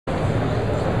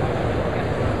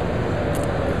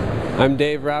I'm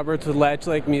Dave Roberts with Latch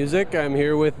Music. I'm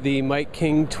here with the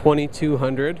MicKing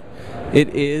 2200. It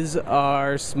is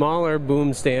our smaller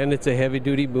boom stand. It's a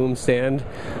heavy-duty boom stand.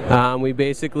 We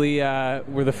basically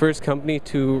were the first company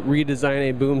to redesign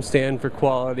a boom stand for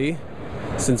quality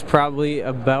since probably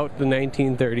about the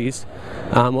 1930s.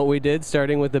 What we did,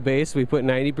 starting with the base, we put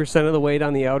 90% of the weight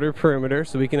on the outer perimeter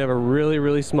so we can have a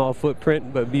really small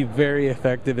footprint but be very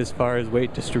effective as far as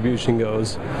weight distribution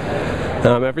goes.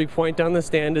 Every point on the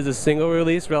stand is a single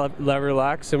release lever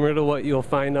lock, similar to what you'll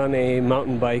find on a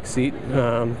mountain bike seat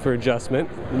for adjustment.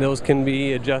 Those can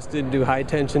be adjusted to high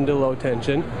tension to low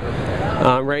tension.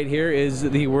 Right here is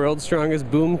the world's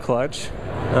strongest boom clutch.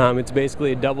 It's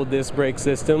basically a double disc brake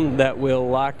system that will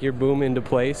lock your boom into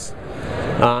place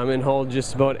and hold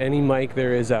just about any mic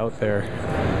there is out there.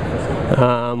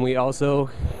 We also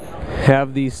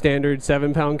have the standard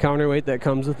 7-pound counterweight that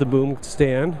comes with the boom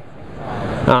stand.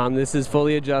 This is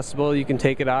fully adjustable. You can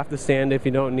take it off the stand if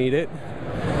you don't need it.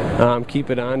 Keep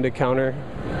it on to counter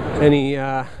any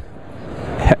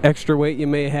extra weight you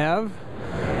may have.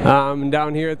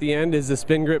 Down here at the end is the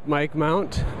spin grip mic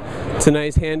mount. It's a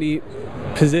nice handy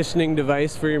positioning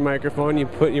device for your microphone. You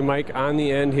put your mic on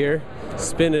the end here,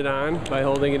 spin it on by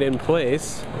holding it in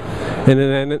place, and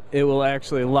then it will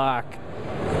actually lock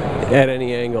at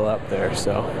any angle up there.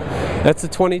 So that's the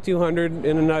 2200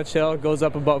 in a nutshell. It goes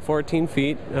up about 14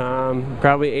 feet.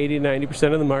 Probably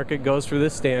 80-90% of the market goes for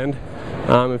this stand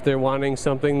if they're wanting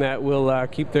something that will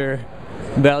keep their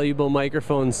valuable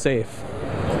microphones safe.